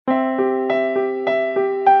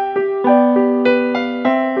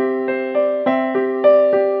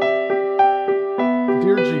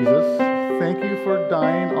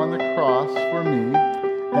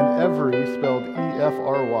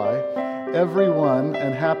F-R-Y, everyone,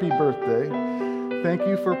 and happy birthday. Thank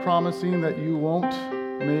you for promising that you won't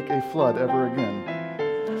make a flood ever again.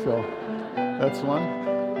 So, that's one.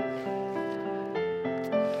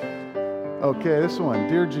 Okay, this one.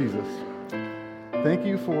 Dear Jesus, thank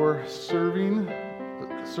you for saving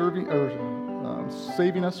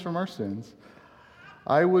us from our sins.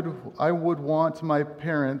 I would want my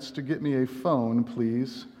parents to get me a phone,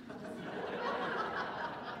 please.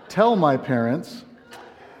 Tell my parents,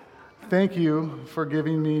 thank you for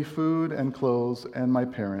giving me food and clothes and my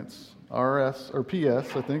parents. R.S. or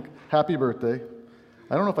P.S., I think. Happy birthday.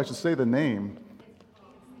 I don't know if I should say the name.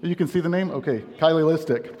 You can see the name? Okay, Kylie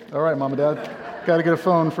Listick. All right, Mom and Dad. Got to get a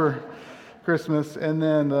phone for Christmas. And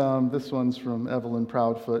then this one's from Evelyn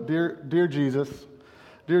Proudfoot. Dear Jesus,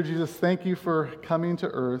 thank you for coming to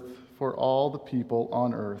earth for all the people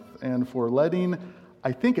on earth and for letting,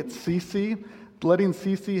 I think it's Cece, letting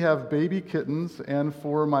Cece have baby kittens, and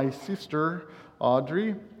for my sister,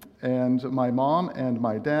 Audrey, and my mom and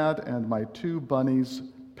my dad and my two bunnies,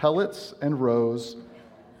 Pellets and Rose,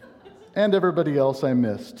 and everybody else I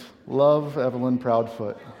missed. Love, Evelyn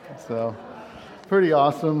Proudfoot. So, pretty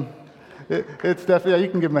awesome. It's definitely, yeah, you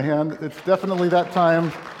can give him a hand. It's definitely that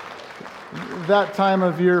time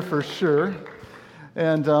of year for sure.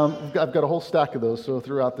 And I've got a whole stack of those, so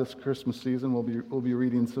throughout this Christmas season, we'll be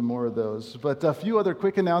reading some more of those. But a few other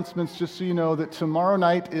quick announcements, just so you know that tomorrow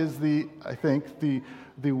night is the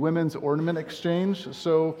Women's Ornament Exchange.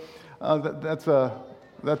 So that's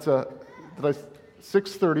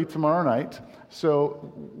 6:30 tomorrow night.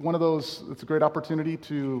 So one of those, it's a great opportunity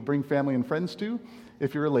to bring family and friends to,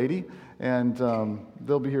 if you're a lady, and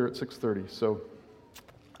they'll be here at 6:30. So.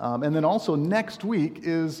 And then also next week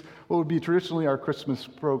is what would be traditionally our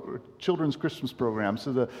children's Christmas program.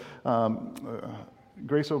 So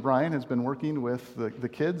Grace O'Brien has been working with the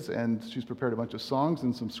kids, and she's prepared a bunch of songs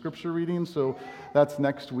and some scripture readings. So that's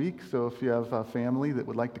next week. So if you have a family that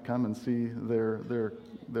would like to come and see their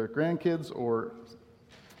grandkids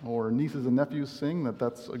or nieces and nephews sing,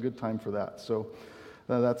 that's a good time for that. So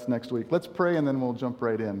that's next week. Let's pray, and then we'll jump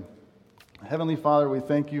right in. Heavenly Father, we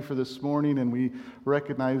thank you for this morning, and we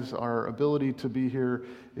recognize our ability to be here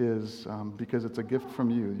is because it's a gift from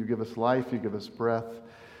you. You give us life, you give us breath,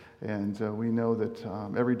 and we know that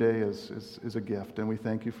every day is a gift, and we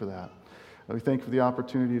thank you for that. We thank you for the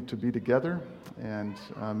opportunity to be together, and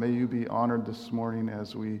may you be honored this morning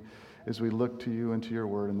as we look to you and to your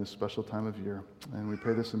word in this special time of year. And we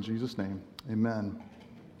pray this in Jesus' name. Amen.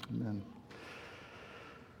 Amen.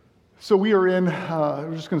 So we are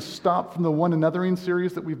we're just going to stop from the One Anothering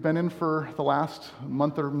series that we've been in for the last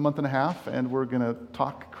month or month and a half, and we're going to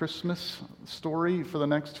talk Christmas story for the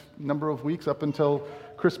next number of weeks up until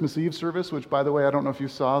Christmas Eve service, which, by the way, I don't know if you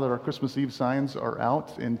saw that our Christmas Eve signs are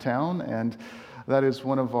out in town, and that is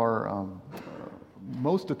one of our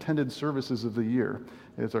most attended services of the year.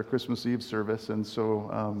 It's our Christmas Eve service, and so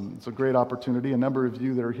it's a great opportunity. A number of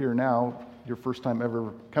you that are here now, your first time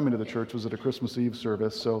ever coming to the church was at a Christmas Eve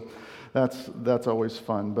service, so that's always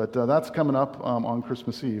fun. But that's coming up on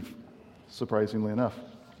Christmas Eve, surprisingly enough.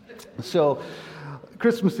 So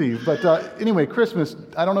Christmas Eve, but anyway, Christmas,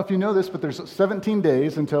 I don't know if you know this, but there's 17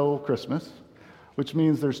 days until Christmas, which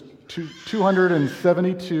means there's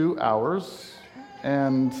 272 hours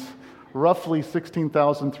and roughly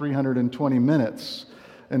 16,320 minutes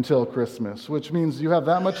until Christmas, which means you have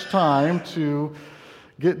that much time to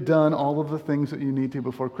get done all of the things that you need to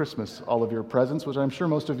before Christmas. All of your presents, which I'm sure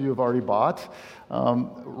most of you have already bought.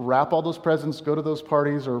 Wrap all those presents, go to those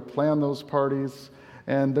parties or plan those parties,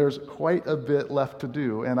 and there's quite a bit left to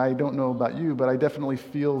do. And I don't know about you, but I definitely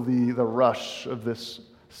feel the rush of this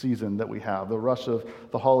season that we have, the rush of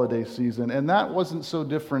the holiday season. And that wasn't so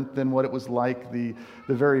different than what it was like the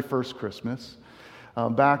very first Christmas.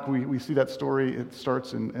 Back, we see that story, it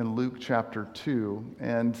starts in Luke chapter 2.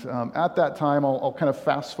 And at that time, I'll kind of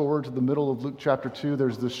fast forward to the middle of Luke chapter 2.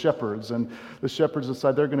 There's the shepherds, and the shepherds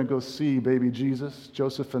decide they're going to go see baby Jesus,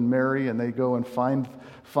 Joseph and Mary, and they go and find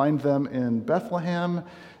them in Bethlehem.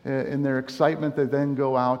 In their excitement, they then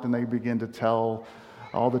go out and they begin to tell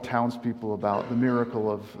all the townspeople about the miracle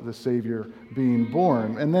of the Savior being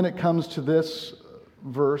born. And then it comes to this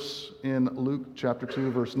verse in Luke chapter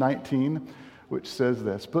 2, verse 19, which says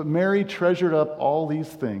this: "But Mary treasured up all these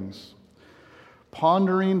things,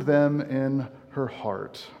 pondering them in her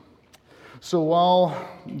heart." So while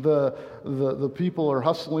the people are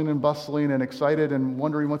hustling and bustling and excited and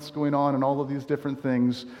wondering what's going on and all of these different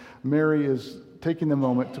things, Mary is taking the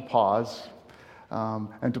moment to pause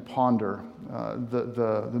and to ponder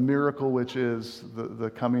the miracle which is the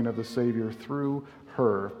coming of the Savior through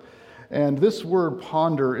her. And this word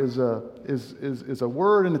ponder is a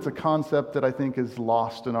word, and it's a concept that I think is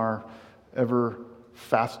lost in our ever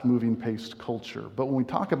fast-moving paced culture. But when we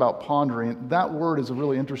talk about pondering, that word is a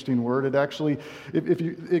really interesting word. It actually,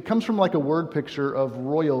 it comes from like a word picture of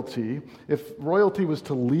royalty. If royalty was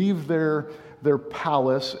to leave their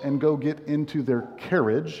palace and go get into their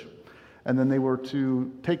carriage, and then they were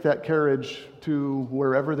to take that carriage to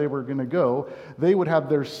wherever they were going to go, they would have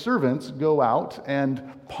their servants go out and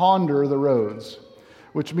ponder the roads,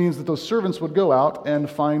 which means that those servants would go out and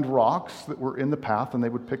find rocks that were in the path, and they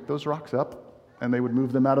would pick those rocks up, and they would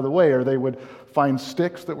move them out of the way, or they would find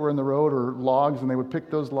sticks that were in the road or logs, and they would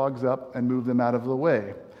pick those logs up and move them out of the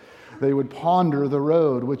way. They would ponder the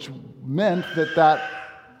road, which meant that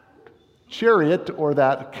chariot or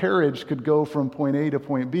that carriage could go from point A to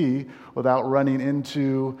point B without running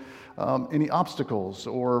into any obstacles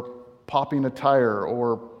or popping a tire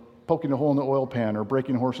or poking a hole in the oil pan or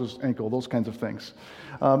breaking a horse's ankle, those kinds of things.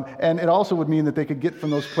 And it also would mean that they could get from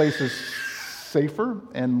those places safer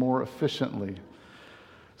and more efficiently.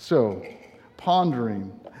 So,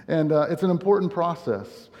 pondering, and it's an important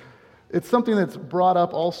process. It's something that's brought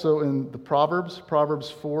up also in the Proverbs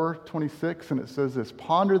 4:26, and it says this: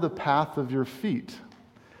 ponder the path of your feet,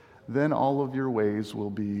 then all of your ways will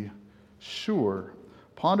be sure.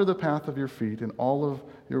 Ponder the path of your feet, and all of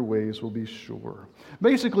your ways will be sure.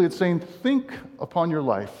 Basically, it's saying think upon your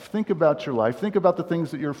life, think about your life, think about the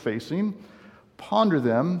things that you're facing, ponder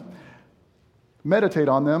them, meditate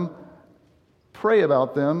on them, pray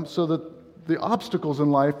about them so that the obstacles in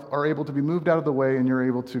life are able to be moved out of the way and you're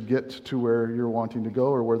able to get to where you're wanting to go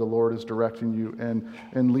or where the Lord is directing you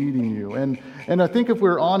and leading you. And I think if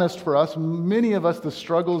we're honest for us, many of us, the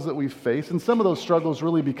struggles that we face, and some of those struggles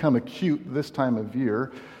really become acute this time of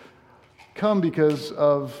year, come because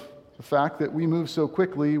of the fact that we move so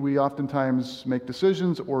quickly. We oftentimes make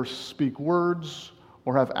decisions or speak words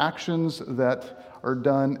or have actions that are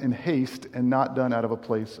done in haste and not done out of a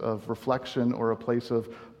place of reflection or a place of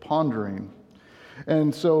pondering.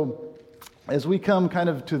 And so as we come kind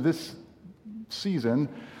of to this season,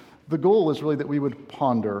 the goal is really that we would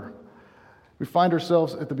ponder. We find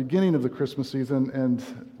ourselves at the beginning of the Christmas season, and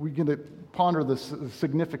we get to ponder the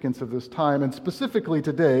significance of this time. And specifically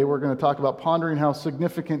today, we're going to talk about pondering how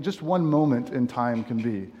significant just one moment in time can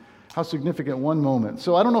be. How significant one moment.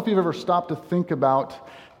 So I don't know if you've ever stopped to think about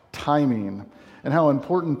timing and how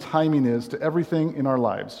important timing is to everything in our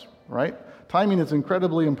lives, right? Timing is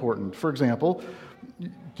incredibly important. For example,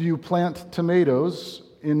 do you plant tomatoes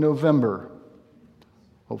in November?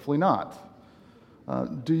 Hopefully not.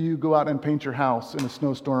 Do you go out and paint your house in a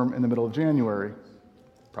snowstorm in the middle of January?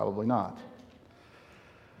 Probably not.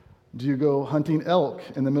 Do you go hunting elk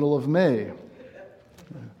in the middle of May?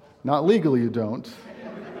 Not legally, you don't.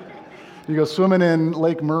 Do you go swimming in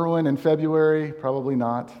Lake Merwin in February? Probably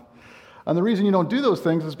not. And the reason you don't do those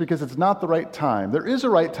things is because it's not the right time. There is a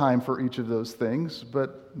right time for each of those things,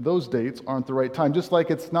 but those dates aren't the right time. Just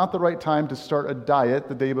like it's not the right time to start a diet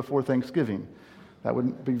the day before Thanksgiving. That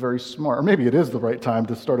wouldn't be very smart. Or maybe it is the right time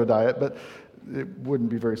to start a diet, but it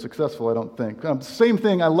wouldn't be very successful, I don't think. Same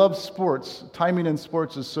thing, I love sports. Timing in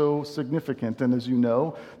sports is so significant. And as you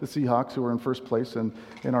know, the Seahawks, who are in first place in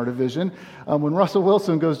our division, when Russell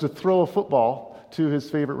Wilson goes to throw a football to his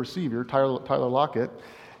favorite receiver, Tyler Lockett,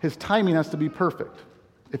 his timing has to be perfect.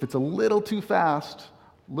 If it's a little too fast,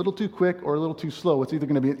 a little too quick, or a little too slow, it's either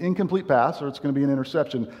going to be an incomplete pass or it's going to be an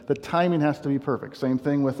interception. The timing has to be perfect. Same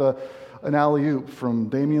thing with an alley-oop from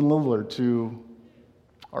Damian Lillard to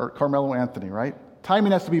Carmelo Anthony, right?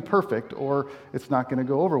 Timing has to be perfect or it's not going to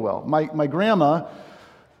go over well. My grandma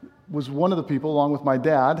was one of the people, along with my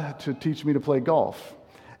dad, to teach me to play golf.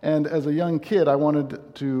 And as a young kid, I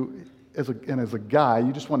wanted to, as a guy,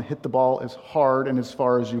 you just want to hit the ball as hard and as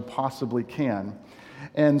far as you possibly can.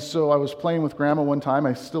 And so I was playing with Grandma one time.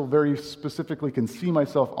 I still very specifically can see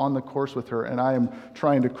myself on the course with her, and I am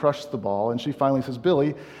trying to crush the ball. And she finally says,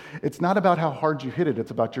 "Billy, it's not about how hard you hit it,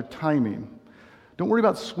 it's about your timing. Don't worry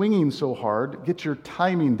about swinging so hard. Get your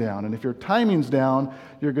timing down. And if your timing's down,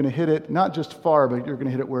 you're going to hit it not just far, but you're going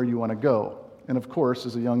to hit it where you want to go." And of course,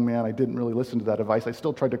 as a young man, I didn't really listen to that advice. I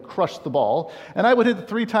still tried to crush the ball, and I would hit it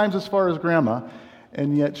 3 times as far as Grandma,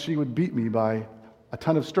 and yet she would beat me by a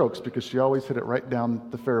ton of strokes because she always hit it right down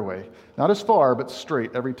the fairway. Not as far, but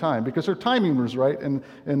straight every time because her timing was right and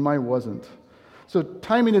mine wasn't. So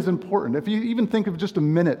timing is important. If you even think of just a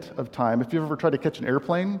minute of time, if you ever try to catch an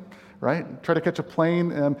airplane, right? Try to catch a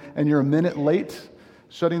plane and you're a minute late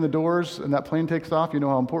shutting the doors and that plane takes off, you know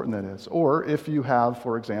how important that is. Or if you have,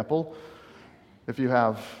 for example, if you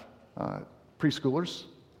have preschoolers,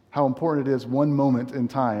 how important it is one moment in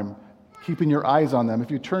time keeping your eyes on them.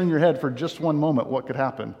 If you turn your head for just one moment, what could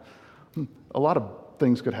happen? A lot of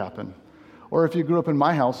things could happen. Or if you grew up in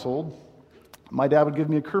my household, my dad would give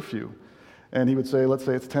me a curfew. And he would say, let's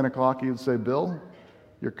say it's 10 o'clock, he would say, Bill,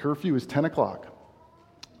 your curfew is 10 o'clock.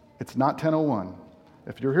 It's not 10:01.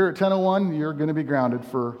 If you're here at 10:01, you're going to be grounded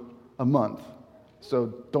for a month.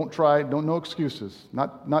 So no excuses.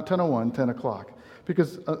 Not 10:01, 10 o'clock.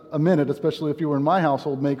 Because a minute, especially if you were in my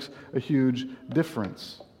household, makes a huge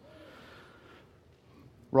difference.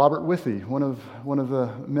 Robert Withy, one of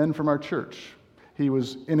the men from our church, he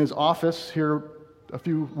was in his office here a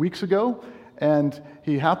few weeks ago, and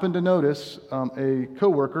he happened to notice a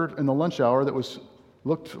coworker in the lunch hour that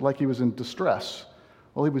looked like he was in distress.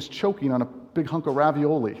 Well, he was choking on a big hunk of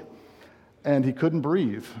ravioli, and he couldn't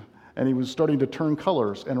breathe, and he was starting to turn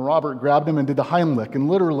colors, and Robert grabbed him and did the Heimlich and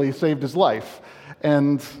literally saved his life.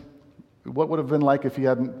 And what would have been like if he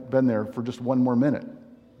hadn't been there for just one more minute?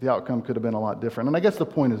 The outcome could have been a lot different. And I guess the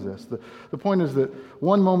point is this. The point is that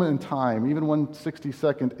one moment in time, even one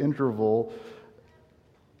 60-second interval,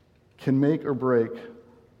 can make or break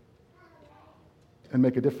and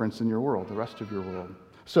make a difference in your world, the rest of your world.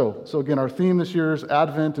 So again, our theme this year is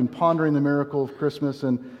Advent and pondering the miracle of Christmas.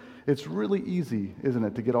 And it's really easy, isn't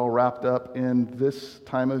it, to get all wrapped up in this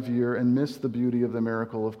time of year and miss the beauty of the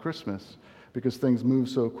miracle of Christmas because things move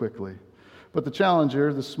so quickly. But the challenge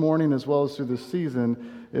here this morning, as well as through this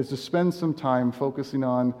season, is to spend some time focusing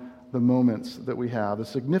on the moments that we have, the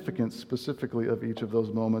significance specifically of each of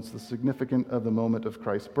those moments, the significance of the moment of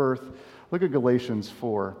Christ's birth. Look at Galatians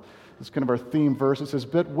 4. It's kind of our theme verse. It says,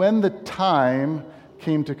 "But when the time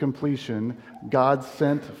came to completion, God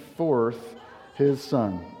sent forth his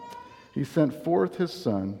Son. He sent forth his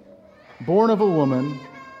Son, born of a woman,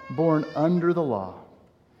 born under the law."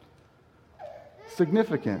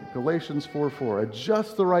 Significant, Galatians 4:4. At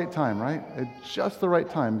just the right time, right? At just the right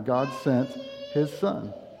time, God sent his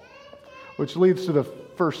Son. Which leads to the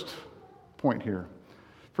first point here.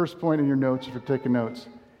 First point in your notes, if you're taking notes.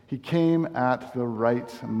 He came at the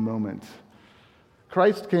right moment.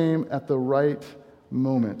 Christ came at the right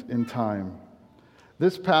moment in time.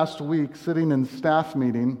 This past week, sitting in staff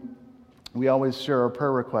meeting, we always share our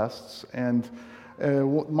prayer requests, and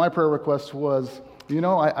my prayer request was,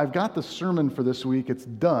 I've got the sermon for this week, it's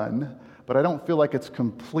done, but I don't feel like it's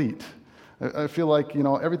complete. I feel like,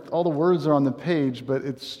 all the words are on the page, but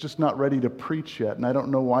it's just not ready to preach yet, and I don't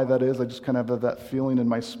know why that is. I just kind of have that feeling in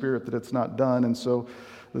my spirit that it's not done, and so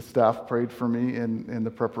the staff prayed for me in the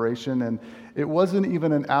preparation, and it wasn't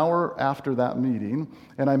even an hour after that meeting,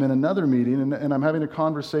 and I'm in another meeting, and I'm having a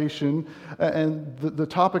conversation, and the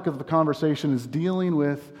topic of the conversation is dealing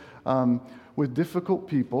with difficult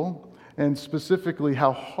people, and specifically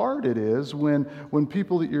how hard it is when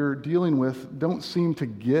people that you're dealing with don't seem to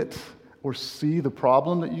get or see the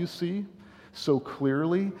problem that you see so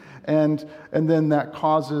clearly, and then that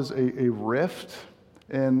causes a rift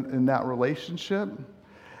in that relationship.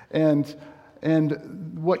 And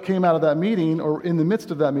what came out of that meeting, or in the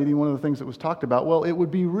midst of that meeting, one of the things that was talked about, well, it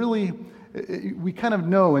would be really, we kind of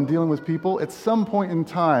know in dealing with people, at some point in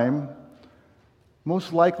time,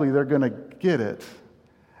 most likely they're going to get it.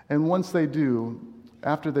 And once they do,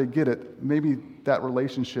 after they get it, maybe that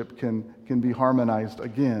relationship can be harmonized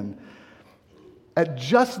again. At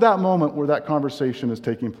just that moment where that conversation is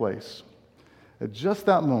taking place, at just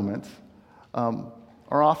that moment,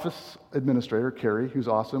 our office administrator, Carrie, who's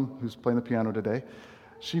awesome, who's playing the piano today,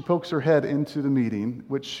 she pokes her head into the meeting,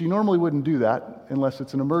 which she normally wouldn't do that unless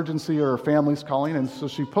it's an emergency or her family's calling. And so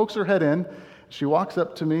she pokes her head in, she walks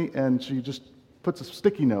up to me, and she just puts a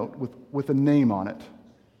sticky note with a name on it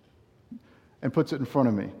and puts it in front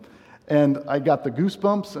of me. And I got the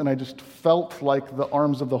goosebumps, and I just felt like the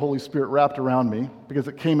arms of the Holy Spirit wrapped around me because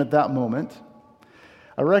it came at that moment.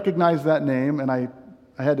 I recognized that name, and I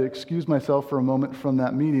had to excuse myself for a moment from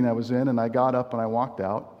that meeting I was in, and I got up and I walked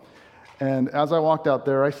out. And as I walked out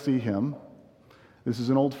there, I see him. This is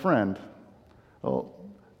an old friend. Well,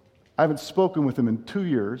 I haven't spoken with him in 2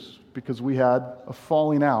 years because we had a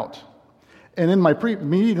falling out. And in my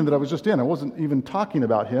meeting that I was just in, I wasn't even talking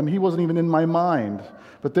about him. He wasn't even in my mind.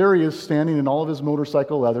 But there he is standing in all of his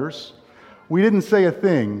motorcycle leathers. We didn't say a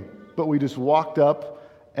thing, but we just walked up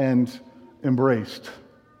and embraced.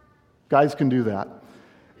 Guys can do that.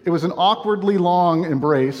 It was an awkwardly long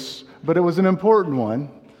embrace, but it was an important one.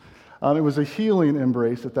 It was a healing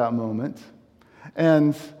embrace at that moment.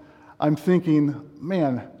 And I'm thinking,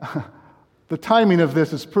 man, the timing of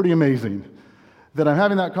this is pretty amazing. That I'm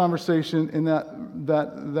having that conversation in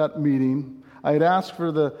that meeting. I had asked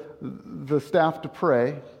for the staff to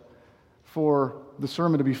pray for the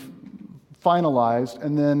sermon to be finalized,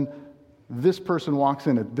 and then this person walks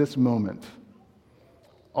in at this moment.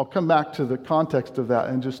 I'll come back to the context of that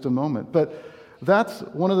in just a moment. But that's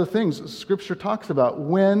one of the things Scripture talks about.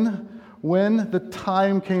 When the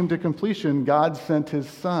time came to completion, God sent His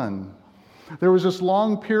Son. There was this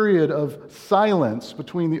long period of silence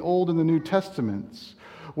between the Old and the New Testaments,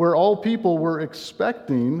 where all people were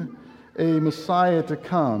expecting a Messiah to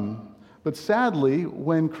come. But sadly,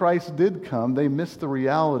 when Christ did come, they missed the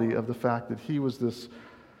reality of the fact that He was this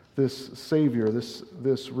Savior,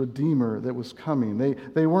 this Redeemer that was coming.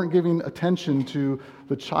 They weren't giving attention to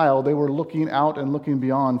the child. They were looking out and looking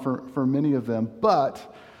beyond for many of them.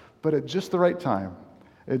 But at just the right time,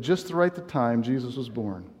 Jesus was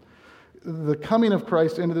born. The coming of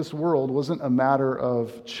Christ into this world wasn't a matter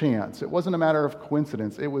of chance. It wasn't a matter of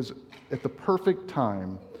coincidence. It was at the perfect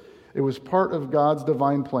time. It was part of God's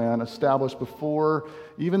divine plan established before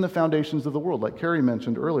even the foundations of the world. Like Carrie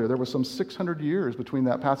mentioned earlier, there was some 600 years between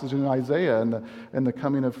that passage in Isaiah and the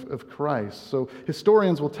coming of Christ. So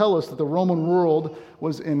historians will tell us that the Roman world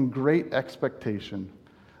was in great expectation.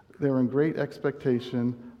 They were in great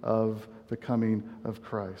expectation of the coming of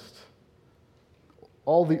Christ.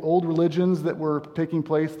 All the old religions that were taking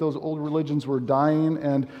place, those old religions were dying,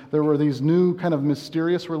 and there were these new kind of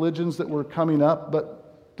mysterious religions that were coming up, but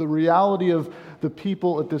the reality of the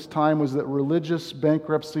people at this time was that religious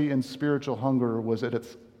bankruptcy and spiritual hunger was at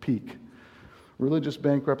its peak. Religious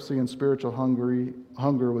bankruptcy and spiritual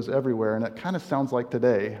hunger was everywhere, and it kind of sounds like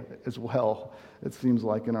today as well, it seems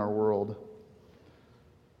like in our world.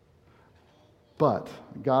 But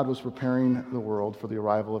God was preparing the world for the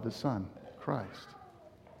arrival of His Son, Christ.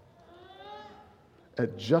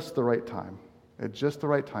 At just the right time,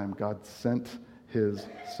 God sent His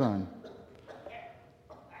Son.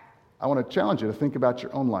 I want to challenge you to think about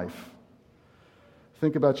your own life.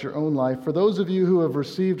 Think about your own life. For those of you who have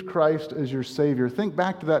received Christ as your Savior, think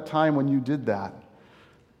back to that time when you did that.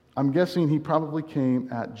 I'm guessing He probably came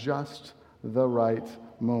at just the right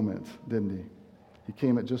moment, didn't He? He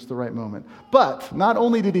came at just the right moment. But not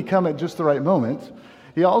only did He come at just the right moment,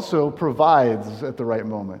 He also provides at the right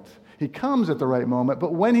moment. He comes at the right moment,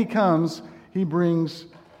 but when He comes, He brings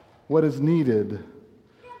what is needed.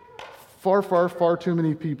 Far too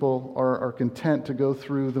many people are content to go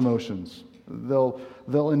through the motions. They'll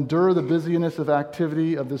endure the busyness of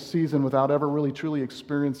activity of this season without ever really truly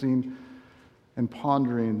experiencing and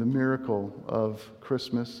pondering the miracle of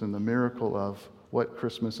Christmas and the miracle of what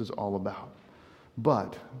Christmas is all about.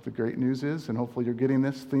 But the great news is, and hopefully you're getting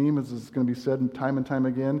this theme, as is going to be said time and time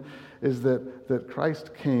again, is that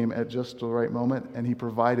Christ came at just the right moment, and He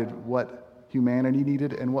provided what humanity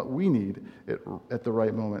needed and what we need at the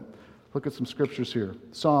right moment. Look at some scriptures here.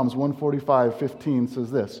 Psalms 145:15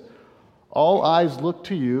 says this: "All eyes look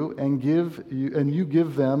to you, and you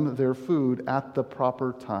give them their food at the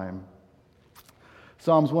proper time."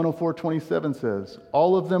 Psalms 104:27 says,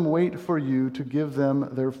 "All of them wait for you to give them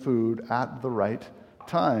their food at the right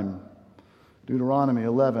time." Deuteronomy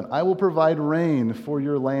 11, "I will provide rain for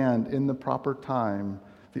your land in the proper time,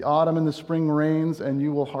 the autumn and the spring rains, and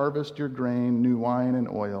you will harvest your grain, new wine, and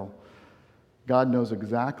oil." God knows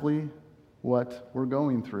exactly what we're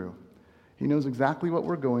going through. He knows exactly what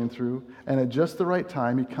we're going through, and at just the right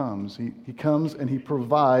time, He comes. He comes and He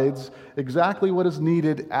provides exactly what is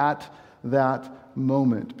needed at that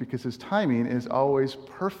moment, because His timing is always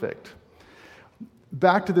perfect.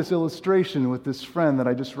 Back to this illustration with this friend that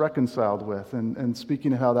I just reconciled with, and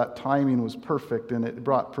speaking of how that timing was perfect and it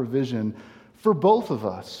brought provision for both of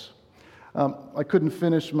us. I couldn't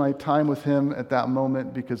finish my time with him at that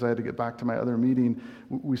moment because I had to get back to my other meeting.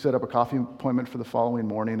 We set up a coffee appointment for the following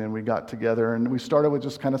morning, and we got together, and we started with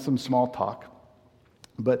just kind of some small talk.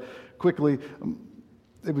 But quickly,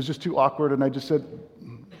 it was just too awkward, and I just said,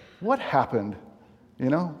 "What happened?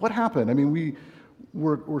 What happened? I mean,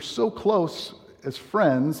 we're so close as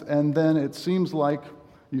friends, and then it seems like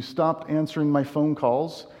you stopped answering my phone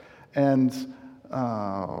calls, and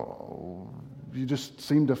you just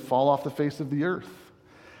seemed to fall off the face of the earth."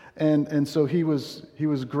 And so he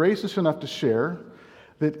was gracious enough to share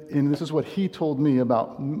that, and this is what he told me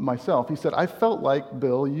about myself. He said, "I felt like,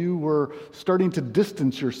 Bill, you were starting to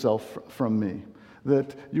distance yourself from me,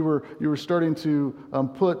 that you were starting to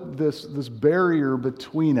put this barrier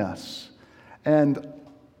between us, and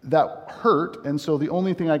that hurt. And so the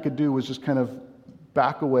only thing I could do was just kind of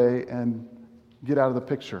back away and get out of the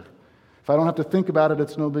picture. If I don't have to think about it,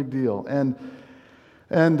 it's no big deal." And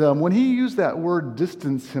when he used that word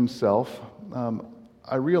 "distance himself,"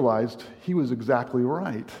 I realized he was exactly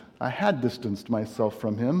right. I had distanced myself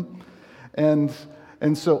from him. And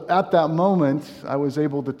so at that moment, I was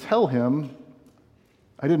able to tell him,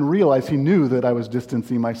 I didn't realize he knew that I was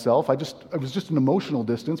distancing myself. I was just an emotional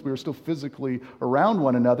distance. We were still physically around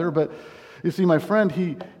one another. But you see, my friend,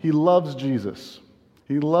 he loves Jesus.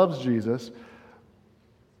 He loves Jesus,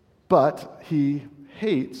 but he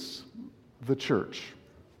hates the church.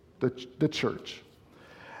 The church.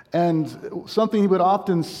 And something he would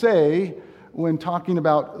often say when talking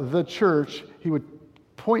about the church, he would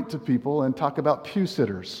point to people and talk about pew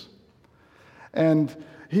sitters. And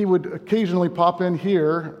he would occasionally pop in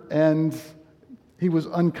here, and he was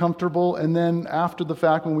uncomfortable, and then after the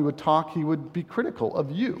fact, when we would talk, he would be critical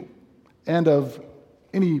of you and of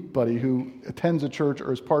anybody who attends a church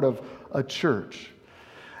or is part of a church.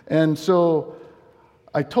 And so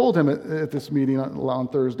I told him at this meeting on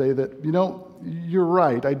Thursday that, you're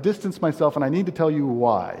right. I distanced myself, and I need to tell you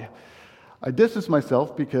why. I distanced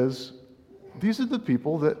myself because these are the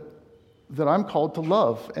people that I'm called to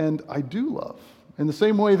love, and I do love. In the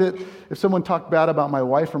same way that if someone talked bad about my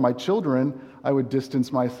wife or my children, I would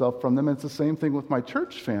distance myself from them. It's the same thing with my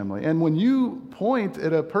church family. And when you point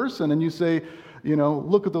at a person and you say,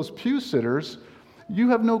 look at those pew sitters, you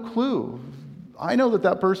have no clue. I know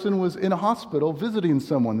that person was in a hospital visiting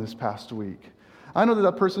someone this past week. I know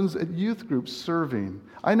that person's at youth groups serving.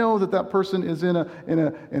 I know that person is in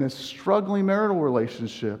a struggling marital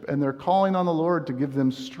relationship, and they're calling on the Lord to give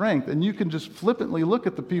them strength. And you can just flippantly look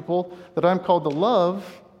at the people that I'm called to love,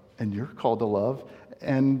 and you're called to love,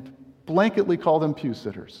 and blanketly call them pew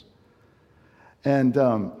sitters. And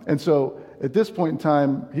so at this point in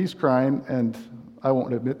time, he's crying, and I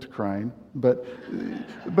won't admit to crying, but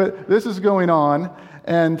this is going on.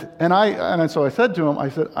 And so I said to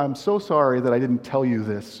him, I'm so sorry that I didn't tell you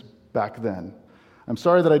this back then. I'm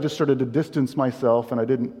sorry that I just started to distance myself and I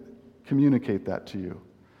didn't communicate that to you.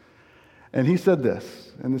 And he said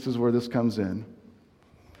this, and this is where this comes in.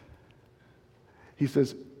 He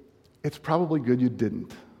says, it's probably good you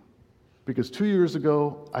didn't, because 2 years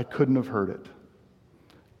ago, I couldn't have heard it.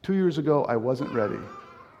 2 years ago, I wasn't ready.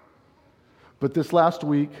 But this last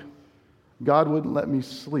week, God wouldn't let me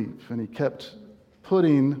sleep, and he kept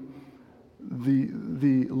putting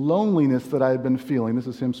the loneliness that I had been feeling, this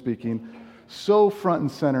is him speaking, so front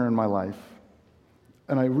and center in my life.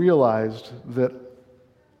 And I realized that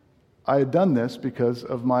I had done this because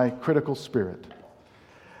of my critical spirit.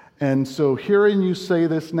 And so hearing you say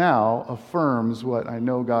this now affirms what I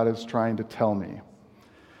know God is trying to tell me.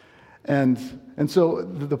 And so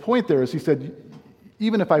the point there is, he said,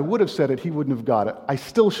 even if I would have said it, he wouldn't have got it. I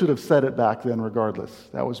still should have said it back then regardless.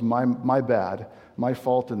 That was my bad, my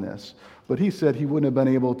fault in this. But he said he wouldn't have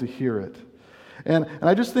been able to hear it. And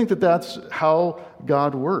I just think that that's how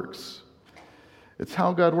God works. It's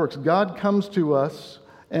how God works. God comes to us,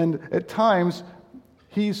 and at times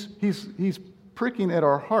he's pricking at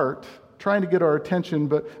our heart, trying to get our attention,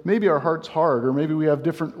 but maybe our heart's hard, or maybe we have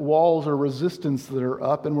different walls or resistance that are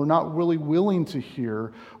up, and we're not really willing to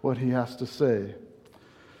hear what he has to say.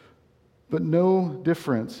 But no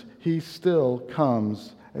difference. He still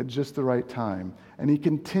comes at just the right time. And he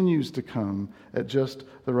continues to come at just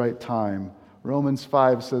the right time. Romans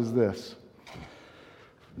 5 says this.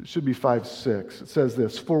 It should be 5:6. It says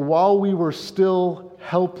this. For while we were still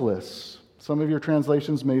helpless, some of your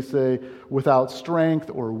translations may say without strength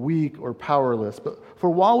or weak or powerless. But for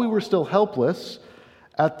while we were still helpless,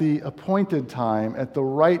 at the appointed time, at the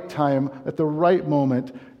right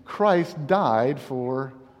moment, Christ died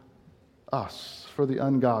for us, for the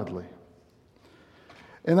ungodly.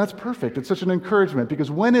 And that's perfect. It's such an encouragement,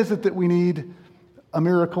 because when is it that we need a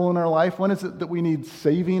miracle in our life? When is it that we need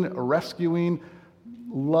saving, rescuing,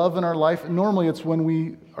 love in our life? Normally it's when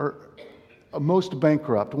we are most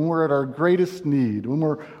bankrupt, when we're at our greatest need, when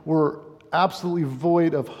we're absolutely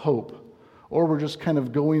void of hope, or we're just kind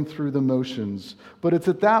of going through the motions. But it's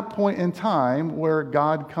at that point in time where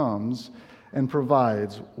God comes and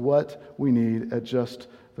provides what we need at just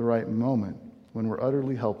the right moment. When we're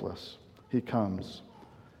utterly helpless, he comes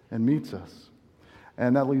and meets us.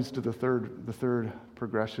 And that leads to the third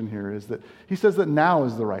progression here, is that he says that now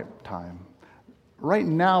is the right time. Right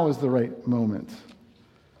now is the right moment.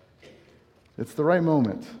 It's the right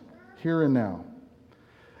moment, here and now.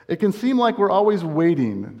 It can seem like we're always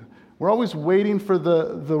waiting. We're always waiting for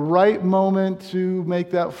the right moment to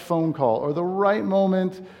make that phone call, or the right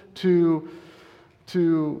moment to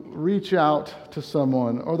reach out to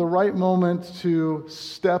someone, or the right moment to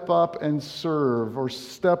step up and serve, or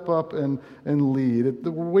step up and lead.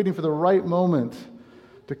 We're waiting for the right moment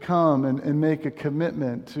to come and make a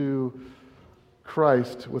commitment to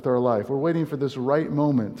Christ with our life. We're waiting for this right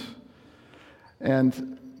moment.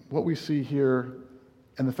 And what we see here,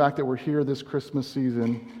 and the fact that we're here this Christmas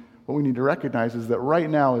season, what we need to recognize is that right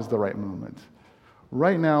now is the right moment.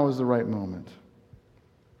 Right now is the right moment.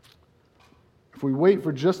 If we wait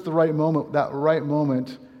for just the right moment, that right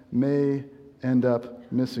moment may end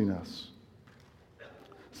up missing us.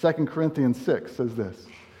 2 Corinthians 6 says this,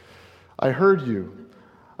 I heard you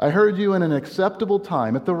in an acceptable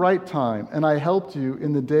time, at the right time, and I helped you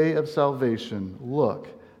in the day of salvation. Look,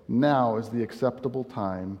 now is the acceptable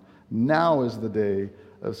time. Now is the day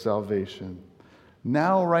of salvation.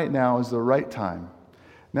 Now, right now, is the right time.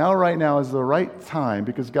 Now, right now, is the right time,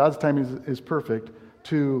 because God's timing is perfect,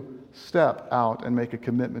 to step out and make a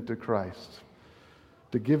commitment to Christ,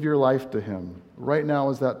 to give your life to Him. Right now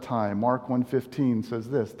is that time. Mark 1:15 says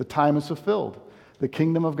this, the time is fulfilled. The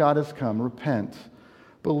kingdom of God has come. Repent.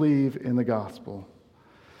 Believe in the gospel.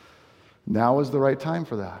 Now is the right time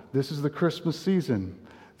for that. This is the Christmas season.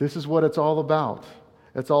 This is what it's all about.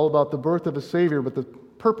 It's all about the birth of a Savior, but the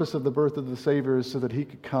purpose of the birth of the Savior is so that He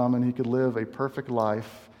could come and He could live a perfect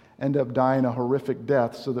life, end up dying a horrific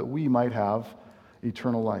death so that we might have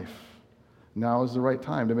eternal life. Now is the right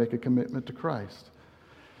time to make a commitment to Christ.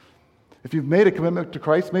 If you've made a commitment to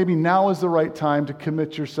Christ, maybe now is the right time to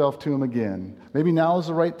commit yourself to Him again. Maybe now is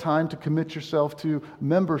the right time to commit yourself to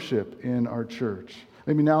membership in our church.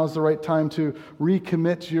 Maybe now is the right time to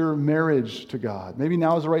recommit your marriage to God. Maybe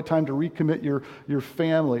now is the right time to recommit your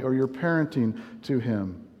family or your parenting to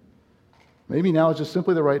Him. Maybe now is just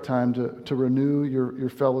simply the right time to renew your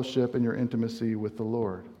fellowship and your intimacy with the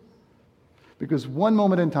Lord. Because one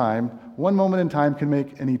moment in time can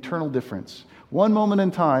make an eternal difference. One moment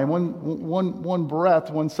in time, one breath,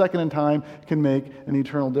 1 second in time can make an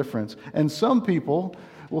eternal difference. And some people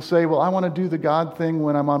will say, well, I want to do the God thing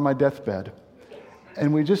when I'm on my deathbed.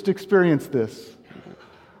 And we just experienced this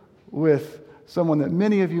with someone that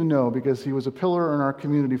many of you know because he was a pillar in our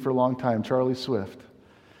community for a long time, Charlie Swift.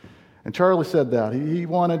 And Charlie said that. He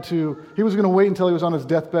was going to wait until he was on his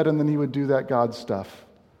deathbed and then he would do that God stuff.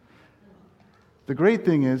 The great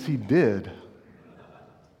thing is he did.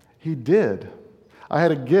 He did. I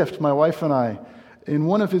had a gift, my wife and I, in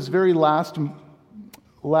one of his very last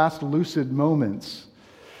lucid moments.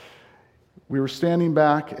 We were standing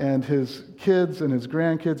back, and his kids and his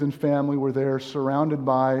grandkids and family were there surrounding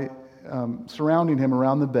him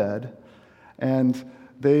around the bed, and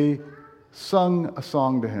they sung a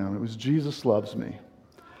song to him. It was Jesus Loves Me.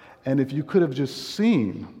 And if you could have just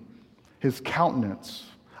seen his countenance,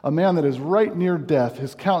 a man that is right near death,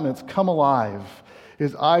 his countenance come alive,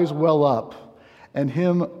 his eyes well up, and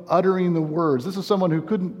him uttering the words. This is someone who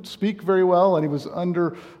couldn't speak very well, and he was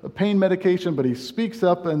under pain medication, but he speaks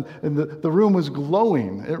up, and the room was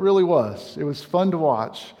glowing. It really was. It was fun to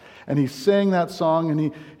watch. And he sang that song,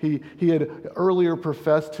 and he had earlier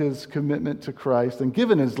professed his commitment to Christ and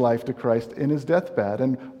given his life to Christ in his deathbed.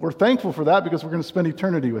 And we're thankful for that because we're going to spend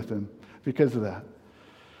eternity with him because of that.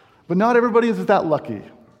 But not everybody is that lucky.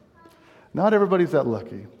 Not everybody's that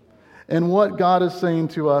lucky. And what God is saying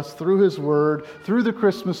to us through His Word, through the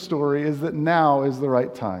Christmas story, is that now is the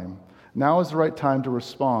right time. Now is the right time to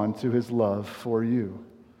respond to His love for you.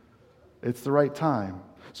 It's the right time.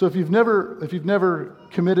 So if you've never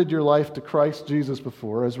committed your life to Christ Jesus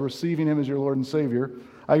before, as receiving Him as your Lord and Savior,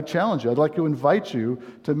 I challenge you. I'd like to invite you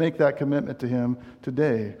to make that commitment to Him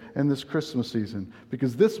today in this Christmas season.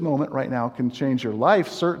 Because this moment right now can change your life,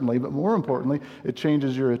 certainly, but more importantly, it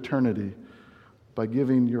changes your eternity by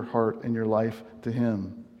giving your heart and your life to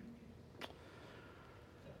Him.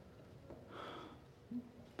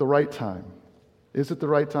 The right time. Is it the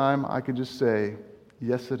right time? I could just say,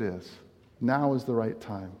 yes, it is. Now is the right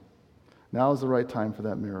time. Now is the right time for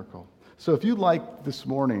that miracle. So if you'd like this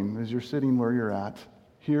morning, as you're sitting where you're at,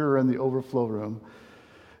 here or in the overflow room,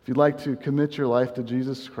 if you'd like to commit your life to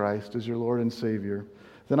Jesus Christ as your Lord and Savior,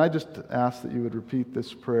 then I just ask that you would repeat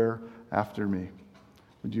this prayer after me.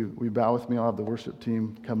 Will you bow with me? I'll have the worship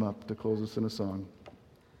team come up to close us in a song.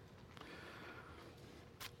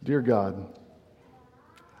 Dear God,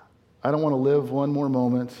 I don't want to live one more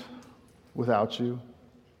moment without you.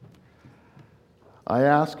 I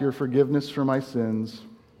ask your forgiveness for my sins,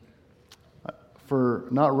 for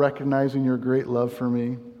not recognizing your great love for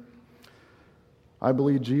me. I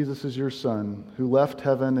believe Jesus is your Son, who left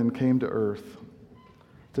heaven and came to earth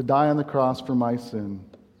to die on the cross for my sin.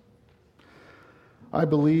 I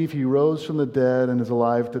believe He rose from the dead and is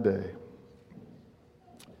alive today.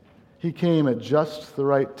 He came at just the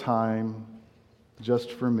right time,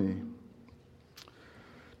 just for me.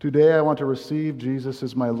 Today I want to receive Jesus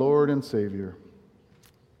as my Lord and Savior.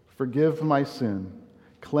 Forgive my sin,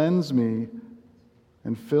 cleanse me,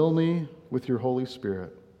 and fill me with your Holy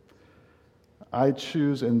Spirit. I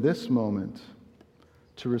choose in this moment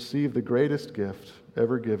to receive the greatest gift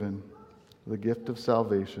ever given, the gift of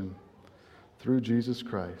salvation, through Jesus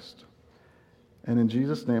Christ. And in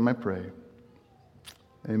Jesus' name I pray.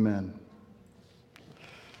 Amen.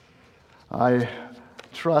 I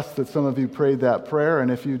trust that some of you prayed that prayer,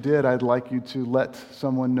 and if you did, I'd like you to let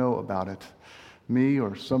someone know about it. Me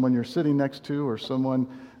or someone you're sitting next to or someone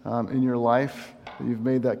in your life that you've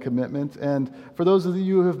made that commitment. And for those of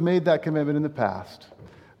you who have made that commitment in the past,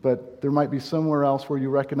 but there might be somewhere else where you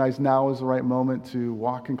recognize now is the right moment to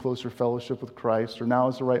walk in closer fellowship with Christ, or now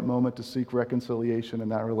is the right moment to seek reconciliation in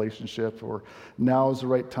that relationship, or now is the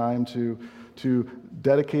right time to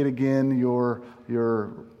dedicate again your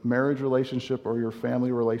marriage relationship or your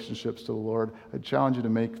family relationships to the Lord. I challenge you to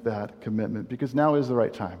make that commitment, because now is the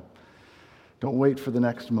right time. Don't wait for the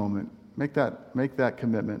next moment. Make that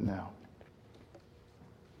commitment now.